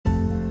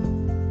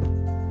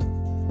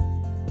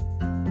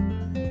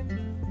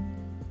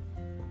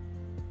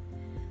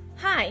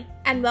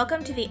and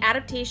welcome to the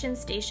Adaptation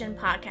Station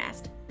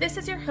podcast. This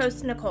is your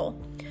host, Nicole.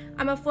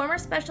 I'm a former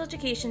special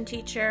education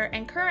teacher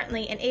and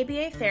currently an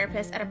ABA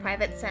therapist at a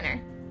private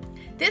center.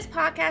 This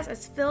podcast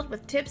is filled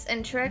with tips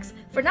and tricks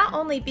for not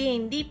only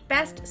being the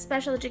best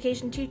special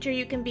education teacher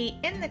you can be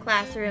in the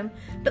classroom,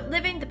 but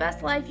living the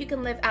best life you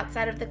can live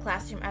outside of the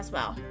classroom as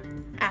well.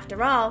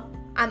 After all,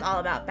 I'm all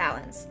about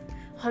balance.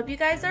 Hope you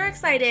guys are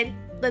excited.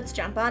 Let's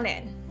jump on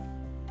in.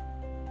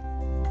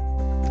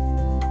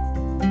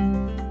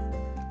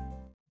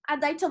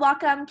 I'd like to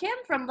welcome Kim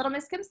from Little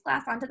Miss Kim's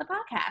class onto the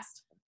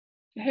podcast.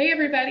 Hey,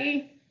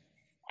 everybody.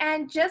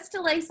 And just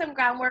to lay some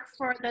groundwork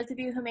for those of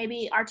you who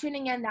maybe are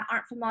tuning in that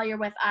aren't familiar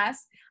with us,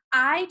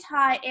 I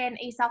taught in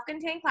a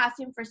self-contained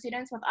classroom for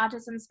students with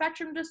autism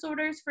spectrum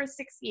disorders for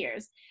 6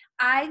 years.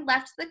 I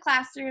left the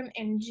classroom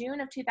in June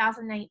of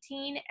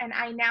 2019, and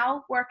I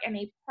now work in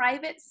a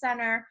private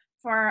center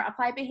for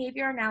applied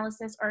behavior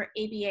analysis, or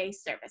ABA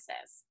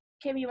services.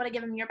 Kim, you want to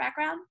give them your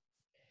background?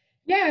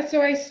 Yeah,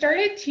 so I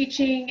started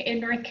teaching in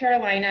North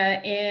Carolina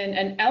in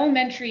an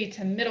elementary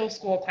to middle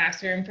school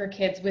classroom for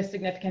kids with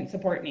significant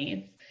support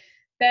needs.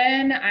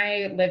 Then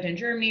I lived in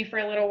Germany for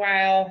a little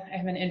while. I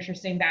have an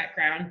interesting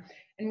background.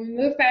 And when we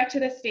moved back to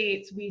the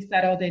States, we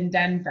settled in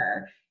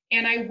Denver.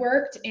 And I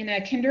worked in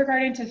a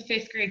kindergarten to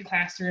fifth grade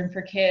classroom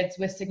for kids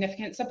with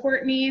significant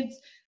support needs.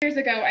 Years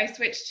ago, I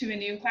switched to a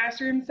new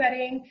classroom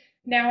setting.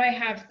 Now I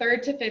have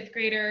third to fifth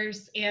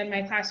graders, and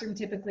my classroom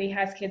typically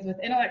has kids with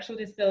intellectual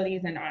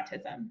disabilities and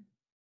autism.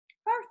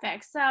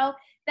 Perfect. So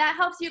that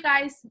helps you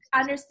guys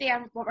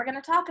understand what we're going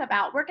to talk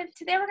about.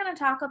 Today we're going to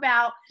talk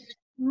about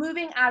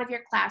moving out of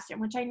your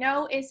classroom, which I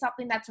know is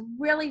something that's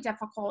really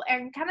difficult.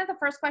 And kind of the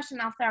first question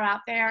I'll throw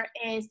out there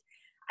is,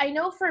 I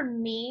know for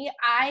me,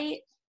 I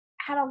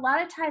had a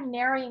lot of time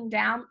narrowing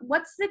down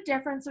what's the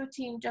difference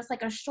between just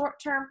like a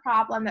short-term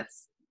problem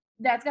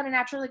that's going to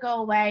naturally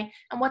go away,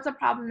 and what's a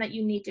problem that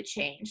you need to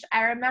change.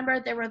 I remember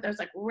there were those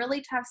like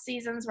really tough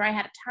seasons where I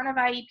had a ton of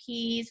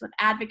IEPs with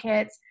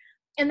advocates,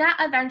 and that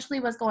eventually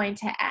was going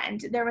to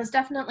end. There was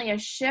definitely a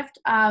shift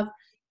of,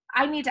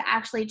 I need to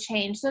actually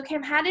change. So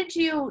Kim, how did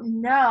you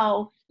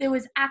know there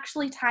was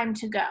actually time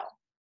to go?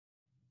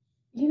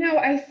 You know,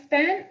 I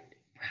spent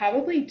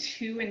probably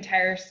 2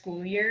 entire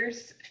school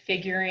years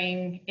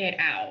figuring it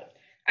out.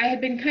 I had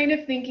been kind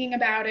of thinking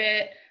about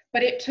it,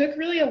 but it took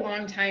really a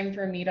long time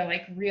for me to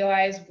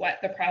realize what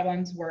the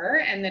problems were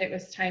and that it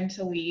was time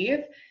to leave.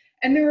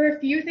 And there were a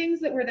few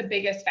things that were the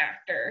biggest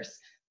factors.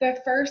 The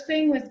first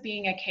thing was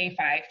being a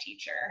K-5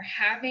 teacher.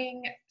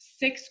 Having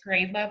 6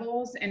 grade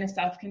levels in a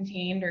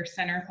self-contained or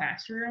center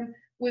classroom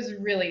was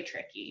really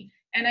tricky.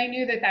 And I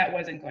knew that that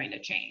wasn't going to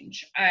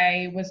change.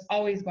 I was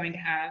always going to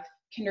have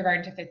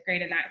kindergarten to fifth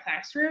grade in that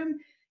classroom,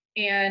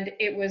 and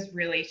it was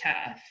really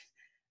tough.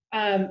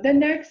 The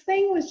next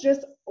thing was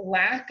just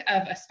lack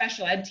of a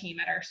special ed team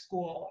at our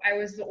school. I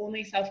was the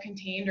only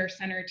self-contained or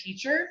center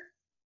teacher.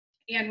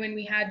 And when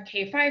we had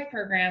K-5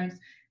 programs,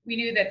 we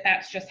knew that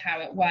that's just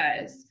how it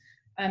was.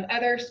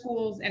 Other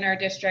schools in our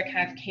district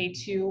have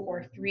K2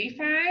 or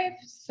 3-5.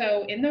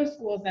 So in those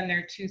schools, then there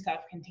are 2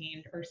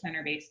 self-contained or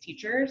center-based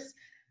teachers.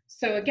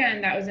 So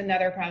again, that was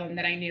another problem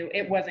that I knew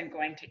it wasn't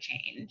going to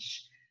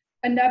change.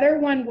 Another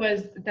one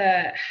was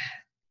the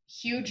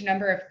huge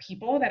number of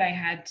people that I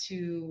had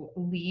to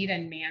lead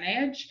and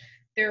manage.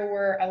 There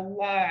were a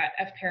lot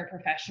of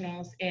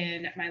paraprofessionals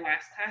in my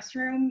last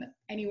classroom,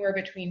 anywhere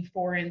between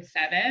 4 and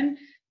 7,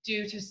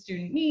 due to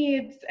student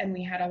needs, and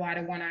we had a lot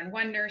of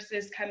one-on-one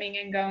nurses coming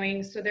and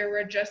going. So there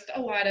were just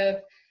a lot of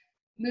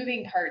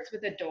moving parts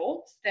with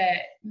adults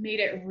that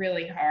made it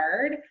really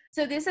hard.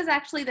 So this is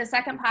actually the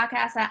second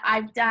podcast that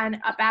I've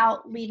done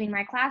about leaving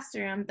my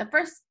classroom. The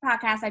first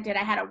podcast I did,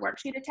 I had a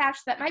worksheet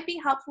attached that might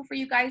be helpful for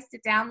you guys to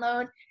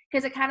download,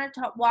 because it kind of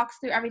walks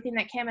through everything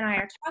that Kim and I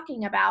are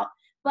talking about.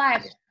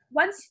 But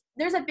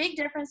there's a big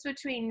difference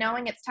between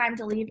knowing it's time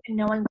to leave and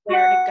knowing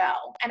where to go.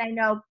 And I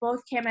know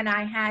both Kim and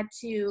I had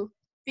to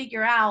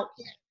figure out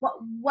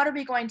what are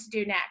we going to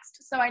do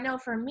next. So I know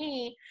for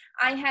me,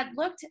 I had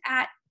looked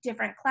at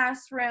different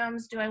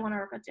classrooms. Do I want to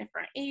work with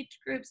different age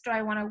groups? Do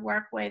I want to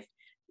work with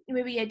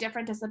maybe a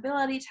different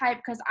disability type?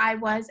 Because I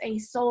was a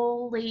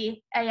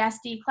solely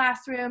ASD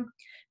classroom.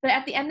 But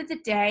at the end of the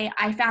day,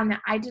 I found that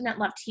I didn't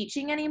love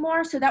teaching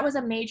anymore. So that was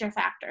a major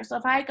factor. So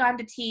if I had gone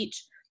to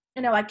teach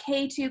a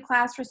K2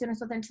 class for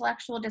students with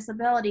intellectual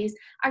disabilities,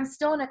 I'm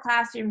still in a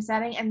classroom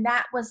setting, and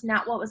that was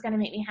not what was going to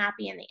make me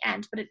happy in the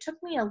end. But it took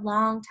me a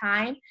long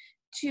time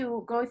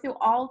to go through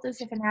all of those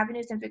different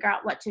avenues and figure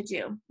out what to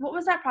do. What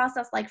was that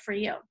process like for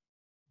you?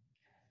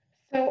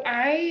 So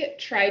I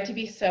tried to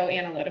be so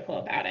analytical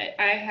about it.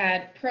 I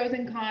had pros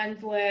and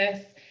cons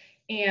lists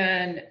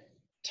and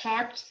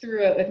talked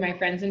through it with my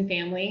friends and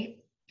family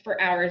for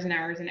hours and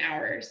hours and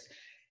hours.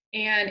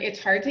 And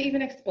it's hard to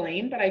even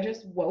explain, but I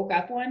just woke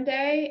up one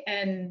day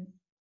and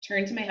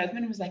turned to my husband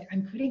and was like,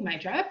 I'm quitting my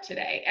job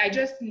today. I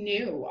just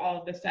knew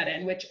all of a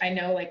sudden, which I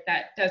know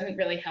that doesn't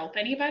really help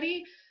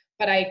anybody,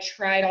 but I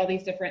tried all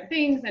these different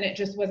things and it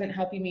just wasn't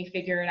helping me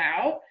figure it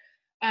out.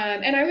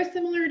 And I was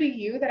similar to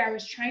you, that I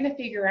was trying to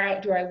figure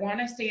out, do I want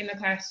to stay in the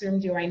classroom?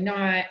 Do I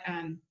not?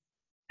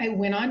 I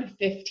went on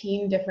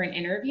 15 different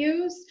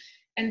interviews,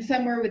 and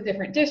some were with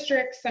different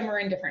districts, some were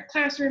in different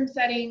classroom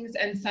settings,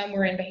 and some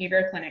were in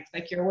behavior clinics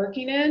like you're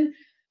working in.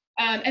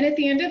 And at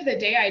the end of the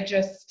day, I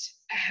just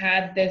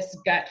had this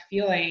gut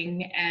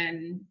feeling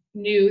and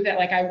knew that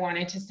like I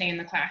wanted to stay in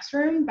the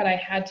classroom, but I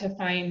had to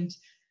find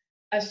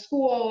a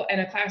school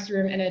and a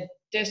classroom in a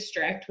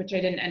district, which I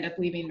didn't end up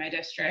leaving my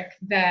district,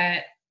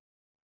 that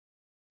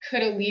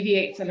could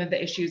alleviate some of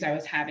the issues I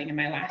was having in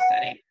my last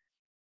setting.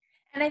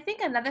 And I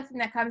think another thing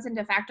that comes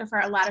into factor for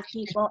a lot of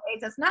people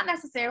is it's not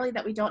necessarily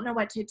that we don't know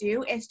what to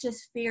do, it's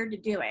just fear to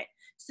do it.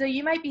 So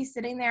you might be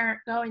sitting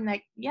there going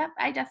like, yep,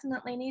 I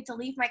definitely need to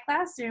leave my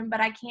classroom,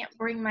 but I can't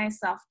bring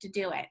myself to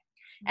do it.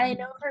 And I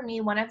know for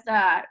me, one of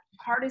the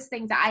hardest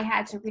things that I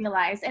had to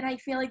realize, and I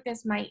feel like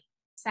this might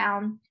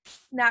sound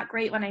not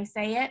great when I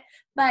say it,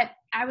 but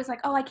I was like,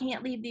 oh, I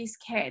can't leave these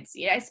kids.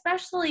 Yeah,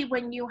 especially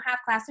when you have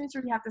classrooms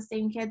where you have the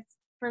same kids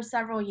for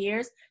several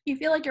years, you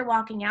feel like you're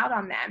walking out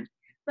on them.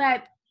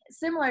 But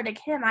similar to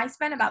Kim, I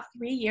spent about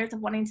 3 years of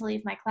wanting to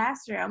leave my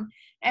classroom.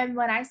 And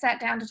when I sat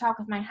down to talk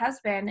with my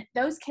husband,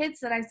 those kids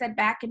that I said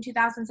back in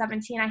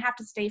 2017, I have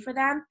to stay for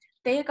them,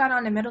 they had gone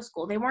on to middle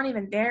school. They weren't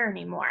even there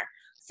anymore.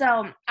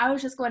 So I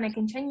was just going to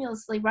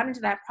continuously run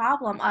into that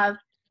problem of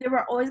there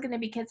were always going to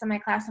be kids in my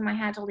class whom I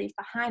had to leave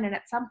behind. And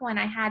at some point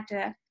I had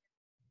to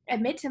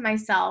admit to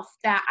myself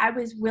that I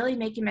was really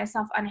making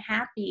myself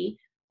unhappy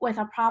with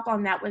a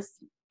problem that was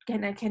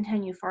going to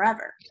continue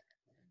forever.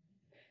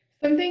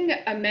 Something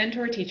a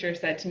mentor teacher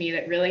said to me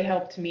that really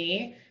helped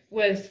me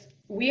was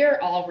we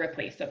are all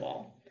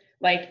replaceable.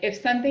 Like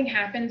if something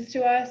happens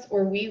to us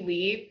or we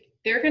leave,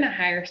 they're going to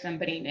hire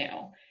somebody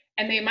new.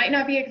 And they might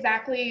not be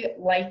exactly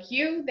like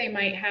you. They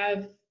might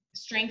have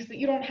strengths that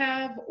you don't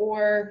have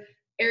or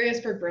areas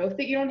for growth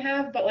that you don't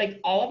have, but like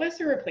all of us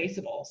are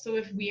replaceable. So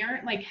if we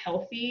aren't like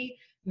healthy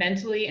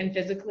mentally and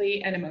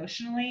physically and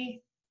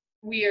emotionally,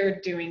 we are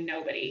doing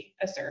nobody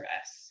a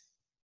service.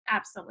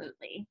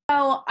 Absolutely.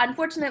 So,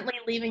 unfortunately,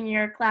 leaving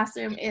your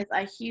classroom is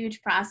a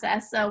huge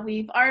process. So,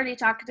 we've already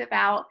talked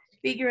about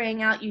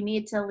figuring out you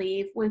need to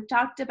leave. We've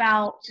talked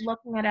about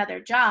looking at other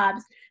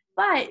jobs,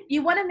 but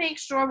you want to make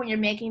sure when you're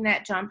making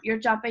that jump, you're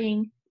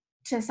jumping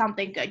to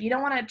something good. You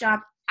don't want to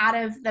jump out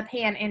of the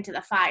pan into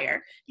the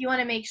fire. You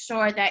want to make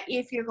sure that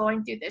if you're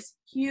going through this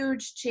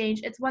huge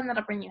change, it's one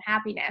that'll bring you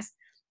happiness.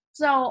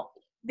 So,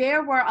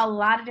 there were a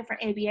lot of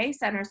different ABA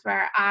centers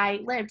where I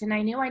lived, and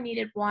I knew I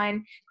needed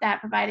one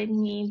that provided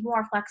me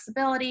more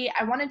flexibility.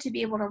 I wanted to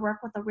be able to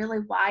work with a really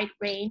wide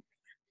range.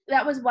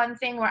 That was one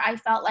thing where I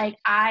felt like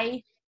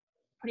I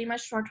pretty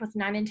much worked with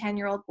 9 and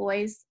 10-year-old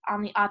boys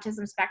on the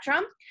autism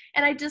spectrum,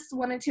 and I just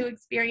wanted to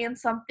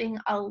experience something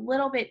a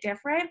little bit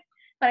different,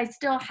 but I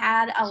still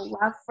had a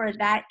love for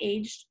that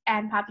age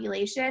and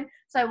population,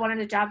 so I wanted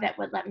a job that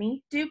would let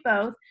me do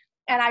both.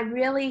 And I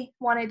really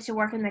wanted to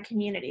work in the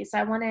community. So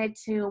I wanted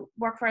to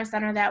work for a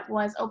center that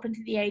was open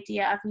to the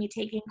idea of me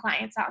taking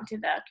clients out into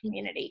the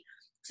community.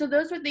 So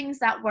those were things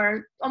that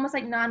were almost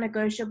like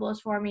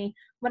non-negotiables for me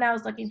when I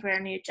was looking for a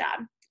new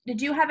job.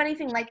 Did you have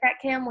anything like that,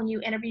 Kim, when you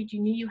interviewed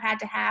you knew you had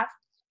to have?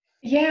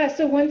 Yeah,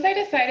 so once I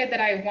decided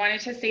that I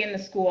wanted to stay in the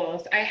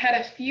schools, I had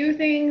a few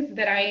things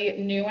that I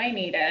knew I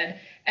needed,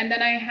 and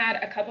then I had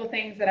a couple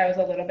things that I was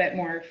a little bit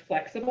more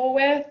flexible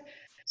with.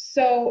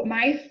 So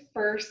my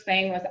first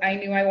thing was I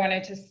knew I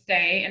wanted to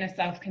stay in a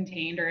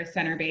self-contained or a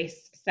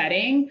center-based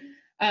setting.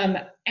 And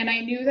I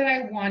knew that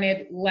I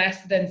wanted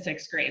less than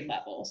sixth grade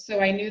level. So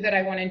I knew that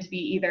I wanted to be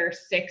either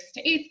sixth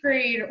to eighth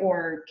grade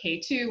or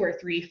K2 or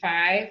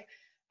 3-5.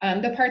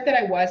 The part that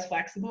I was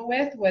flexible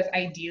with was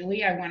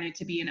ideally I wanted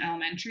to be in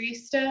elementary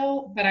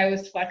still, but I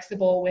was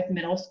flexible with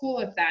middle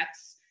school if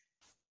that's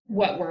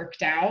what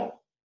worked out.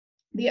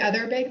 The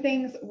other big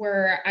things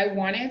were I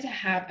wanted to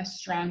have a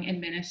strong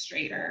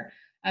administrator.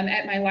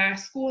 At my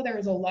last school, there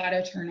was a lot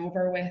of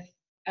turnover with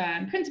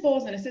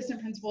principals and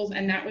assistant principals,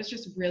 and that was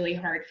just really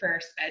hard for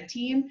our SPED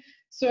team.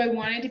 So I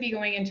wanted to be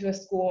going into a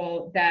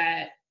school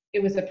that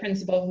it was a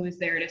principal who was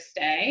there to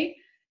stay.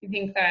 I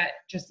think that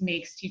just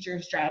makes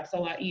teachers' jobs a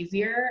lot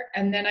easier.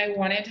 And then I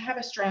wanted to have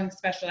a strong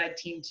special ed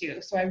team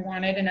too. So I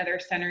wanted another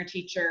center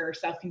teacher or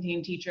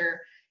self-contained teacher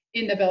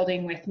in the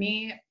building with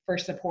me for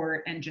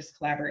support and just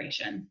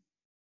collaboration.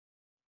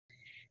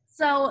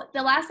 So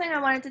the last thing I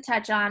wanted to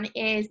touch on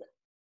is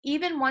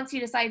even once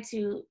you decide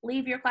to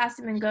leave your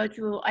classroom and go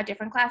to a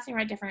different classroom or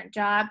a different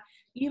job,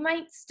 you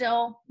might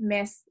still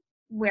miss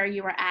where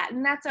you were at.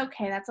 And that's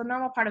okay. That's a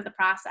normal part of the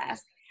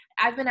process.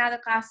 I've been out of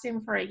the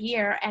classroom for a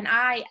year and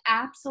I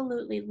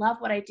absolutely love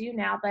what I do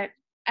now, but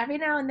every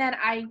now and then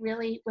I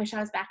really wish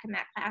I was back in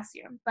that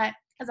classroom. But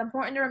it's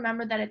important to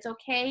remember that it's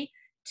okay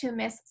to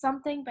miss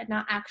something, but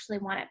not actually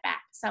want it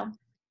back. So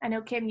I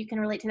know, Kim, you can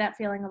relate to that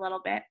feeling a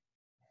little bit.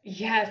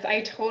 Yes,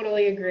 I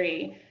totally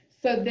agree.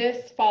 So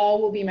this fall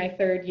will be my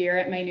third year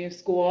at my new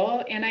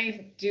school, and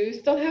I do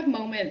still have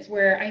moments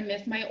where I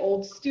miss my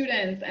old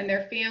students and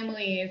their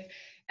families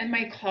and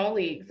my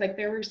colleagues. Like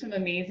there were some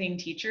amazing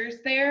teachers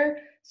there.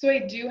 So I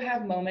do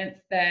have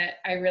moments that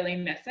I really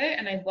miss it,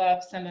 and I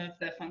love some of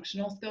the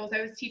functional skills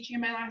I was teaching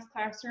in my last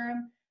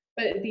classroom.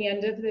 But at the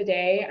end of the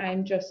day,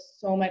 I'm just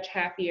so much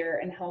happier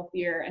and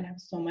healthier and have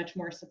so much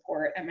more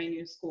support at my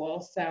new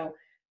school. So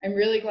I'm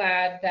really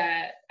glad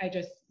that I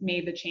just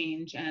made the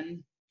change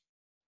and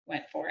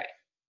went for it.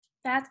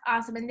 That's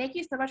awesome. And thank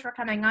you so much for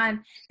coming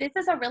on. This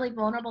is a really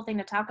vulnerable thing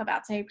to talk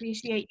about. So I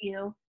appreciate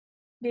you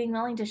being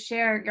willing to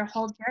share your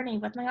whole journey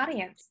with my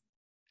audience.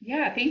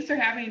 Yeah, thanks for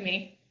having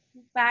me.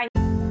 Bye.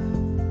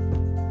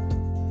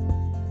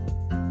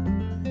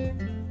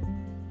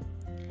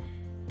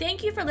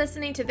 Thank you for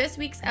listening to this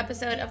week's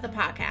episode of the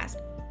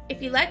podcast.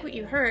 If you like what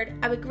you heard,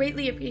 I would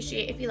greatly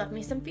appreciate if you left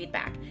me some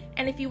feedback.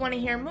 And if you want to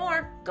hear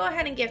more, go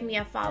ahead and give me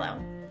a follow.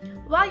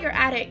 While you're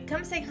at it,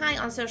 come say hi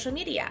on social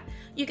media.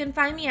 You can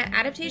find me at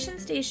Adaptation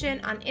Station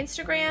on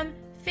Instagram,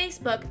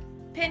 Facebook,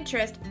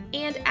 Pinterest,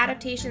 and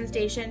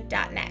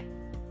adaptationstation.net.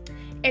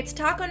 It's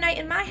taco night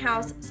in my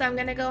house, so I'm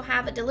going to go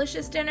have a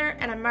delicious dinner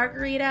and a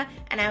margarita,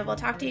 and I will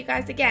talk to you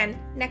guys again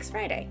next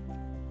Friday.